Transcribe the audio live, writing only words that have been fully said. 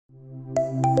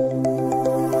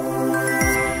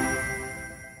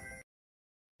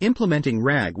Implementing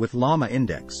RAG with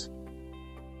LlamaIndex.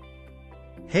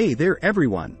 Hey there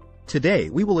everyone! Today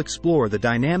we will explore the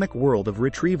dynamic world of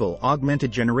Retrieval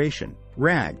Augmented Generation,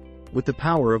 RAG, with the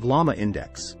power of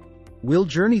LlamaIndex. We'll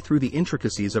journey through the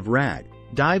intricacies of RAG,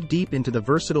 dive deep into the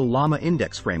versatile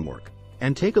LlamaIndex framework,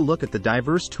 and take a look at the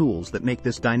diverse tools that make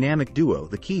this dynamic duo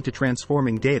the key to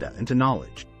transforming data into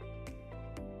knowledge.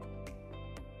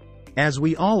 As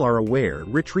we all are aware,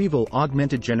 Retrieval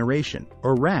Augmented Generation,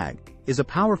 or RAG, is a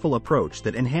powerful approach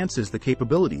that enhances the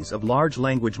capabilities of large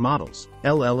language models,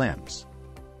 LLMs.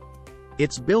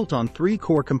 It's built on three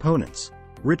core components: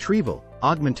 retrieval,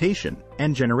 augmentation,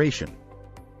 and generation.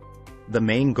 The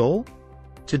main goal?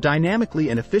 To dynamically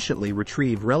and efficiently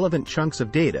retrieve relevant chunks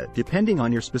of data depending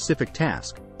on your specific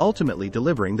task, ultimately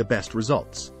delivering the best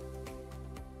results.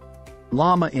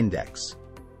 LlamaIndex.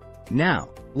 Now,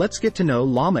 let's get to know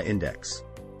LlamaIndex.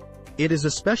 It is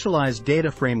a specialized data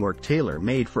framework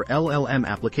tailor-made for LLM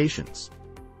applications.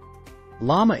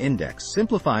 LlamaIndex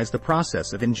simplifies the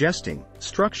process of ingesting,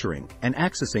 structuring, and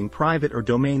accessing private or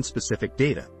domain-specific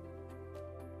data.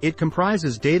 It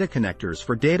comprises data connectors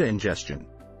for data ingestion,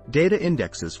 data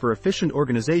indexes for efficient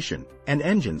organization, and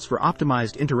engines for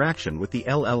optimized interaction with the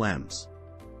LLMs.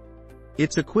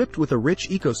 It's equipped with a rich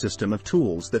ecosystem of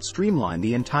tools that streamline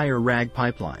the entire RAG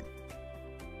pipeline.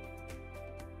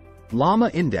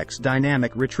 LlamaIndex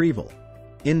Dynamic Retrieval.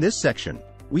 In this section,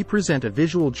 we present a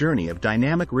visual journey of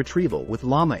dynamic retrieval with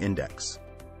LlamaIndex.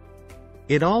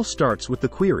 It all starts with the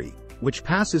query, which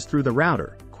passes through the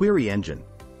router, query engine,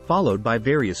 followed by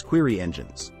various query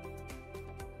engines.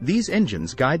 These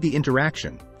engines guide the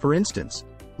interaction, for instance,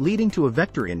 leading to a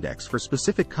vector index for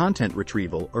specific content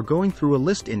retrieval or going through a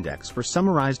list index for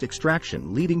summarized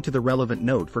extraction leading to the relevant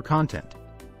node for content.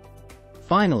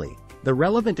 Finally, the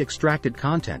relevant extracted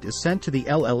content is sent to the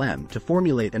LLM to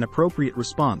formulate an appropriate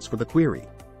response for the query.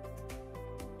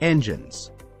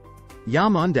 Engines.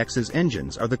 LlamaIndex's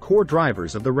engines are the core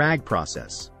drivers of the RAG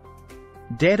process.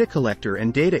 Data collector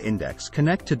and data index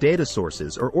connect to data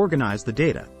sources or organize the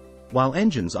data, while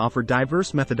engines offer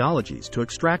diverse methodologies to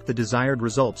extract the desired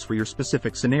results for your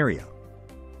specific scenario.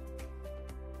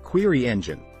 Query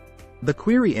engine. The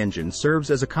query engine serves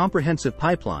as a comprehensive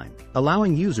pipeline,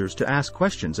 allowing users to ask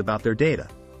questions about their data.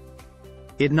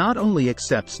 It not only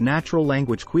accepts natural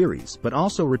language queries but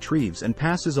also retrieves and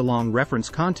passes along reference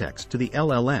context to the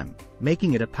LLM,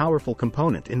 making it a powerful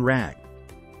component in RAG.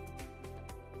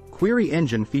 Query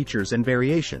engine features and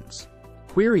variations.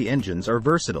 Query engines are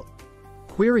versatile.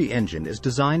 Query engine is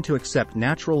designed to accept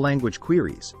natural language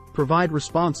queries, provide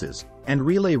responses, and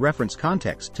relay reference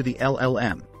context to the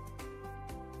LLM.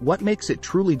 What makes it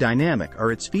truly dynamic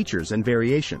are its features and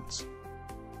variations.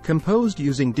 Composed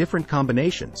using different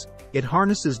combinations, it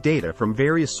harnesses data from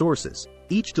various sources,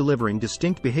 each delivering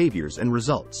distinct behaviors and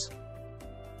results.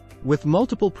 With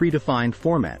multiple predefined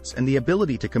formats and the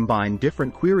ability to combine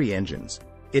different query engines,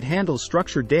 it handles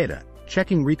structured data,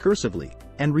 checking recursively,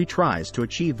 and retries to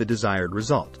achieve the desired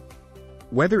result.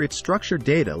 Whether it's structured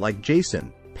data like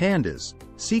JSON, Pandas,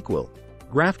 SQL,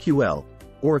 GraphQL,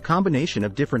 or a combination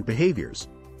of different behaviors,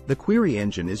 the query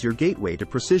engine is your gateway to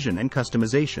precision and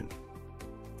customization.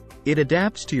 It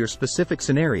adapts to your specific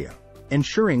scenario,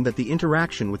 ensuring that the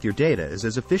interaction with your data is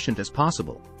as efficient as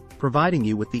possible, providing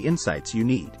you with the insights you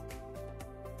need.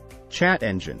 Chat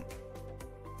engine.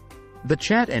 The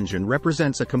chat engine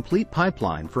represents a complete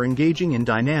pipeline for engaging in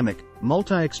dynamic,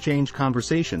 multi-exchange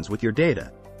conversations with your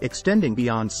data, extending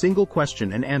beyond single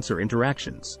question and answer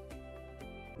interactions.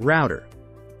 Router.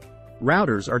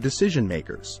 Routers are decision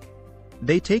makers.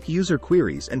 They take user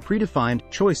queries and predefined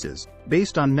choices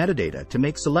based on metadata to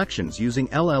make selections using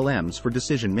LLMs for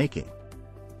decision making.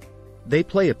 They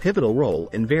play a pivotal role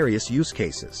in various use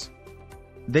cases.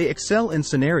 They excel in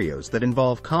scenarios that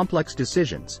involve complex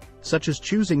decisions, such as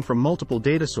choosing from multiple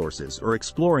data sources or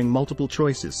exploring multiple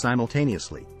choices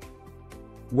simultaneously.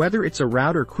 Whether it's a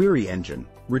router query engine,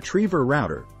 retriever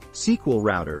router, SQL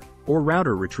router, or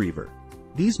router retriever,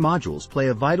 these modules play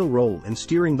a vital role in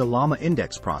steering the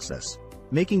LlamaIndex process,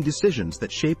 making decisions that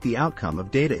shape the outcome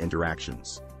of data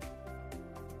interactions.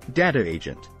 Data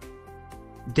agent.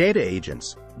 Data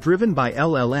agents, driven by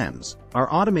LLMs, are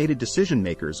automated decision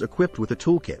makers equipped with a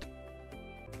toolkit.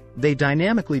 They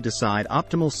dynamically decide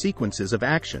optimal sequences of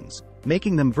actions,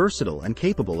 making them versatile and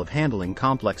capable of handling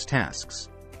complex tasks.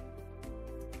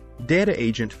 Data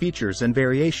agent features and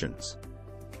variations.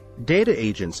 Data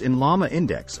agents in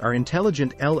LlamaIndex are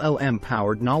intelligent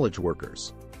LLM-powered knowledge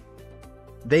workers.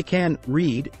 They can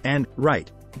read and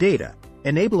write data,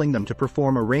 enabling them to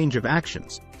perform a range of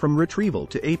actions, from retrieval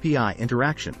to API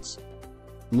interactions.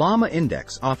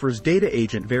 LlamaIndex offers data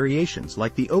agent variations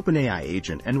like the OpenAI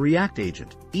agent and React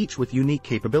agent, each with unique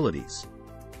capabilities.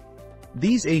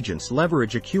 These agents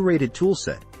leverage a curated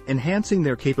toolset, enhancing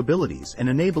their capabilities and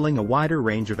enabling a wider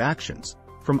range of actions,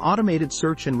 from automated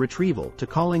search and retrieval to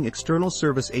calling external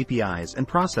service APIs and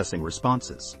processing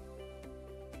responses.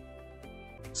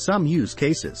 Some use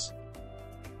cases.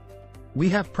 We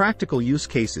have practical use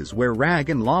cases where RAG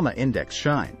and LlamaIndex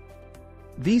shine.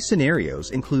 These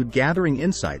scenarios include gathering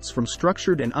insights from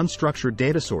structured and unstructured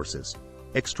data sources,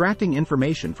 extracting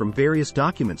information from various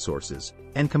document sources,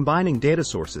 and combining data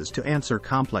sources to answer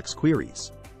complex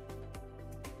queries.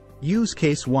 Use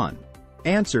Case 1.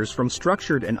 Answers from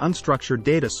structured and unstructured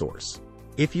data source.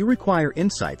 If you require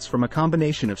insights from a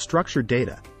combination of structured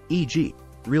data, e.g.,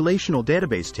 relational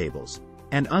database tables,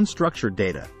 and unstructured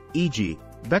data, e.g.,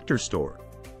 vector store,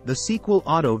 the SQL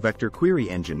Auto Vector Query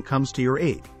Engine comes to your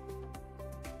aid.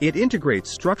 It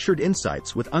integrates structured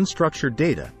insights with unstructured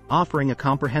data, offering a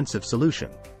comprehensive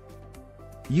solution.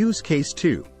 Use Case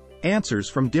 2. Answers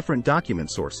from different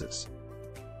document sources.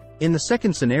 In the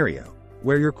second scenario,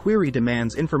 where your query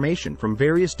demands information from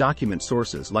various document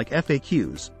sources like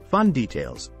FAQs, fund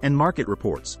details, and market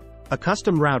reports, a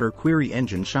custom router query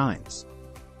engine shines.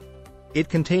 It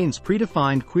contains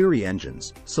predefined query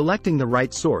engines, selecting the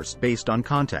right source based on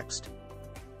context.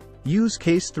 Use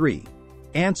Case 3.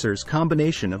 Answers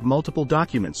combination of multiple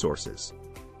document sources.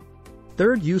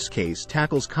 Third use case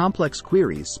tackles complex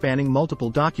queries spanning multiple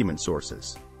document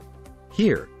sources.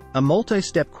 Here, a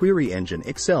multi-step query engine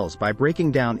excels by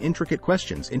breaking down intricate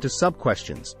questions into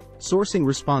sub-questions, sourcing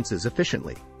responses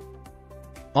efficiently.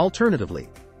 Alternatively,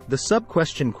 the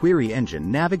sub-question query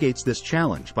engine navigates this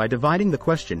challenge by dividing the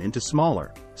question into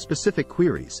smaller, specific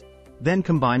queries, then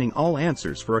combining all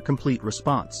answers for a complete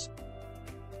response.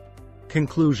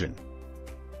 Conclusion.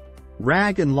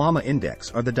 RAG and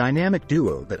LlamaIndex are the dynamic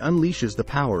duo that unleashes the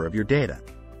power of your data.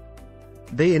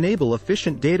 They enable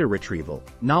efficient data retrieval,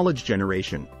 knowledge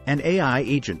generation, and AI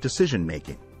agent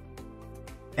decision-making.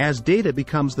 As data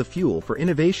becomes the fuel for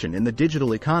innovation in the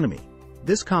digital economy,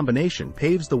 this combination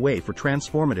paves the way for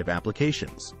transformative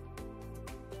applications.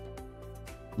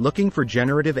 Looking for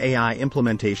generative AI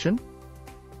implementation?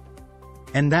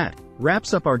 And that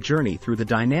wraps up our journey through the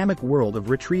dynamic world of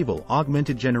Retrieval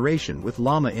Augmented Generation with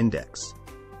LlamaIndex.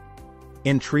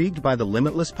 Intrigued by the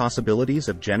limitless possibilities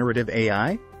of generative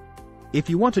AI? If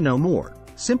you want to know more,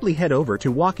 simply head over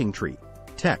to Walking Tree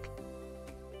Tech.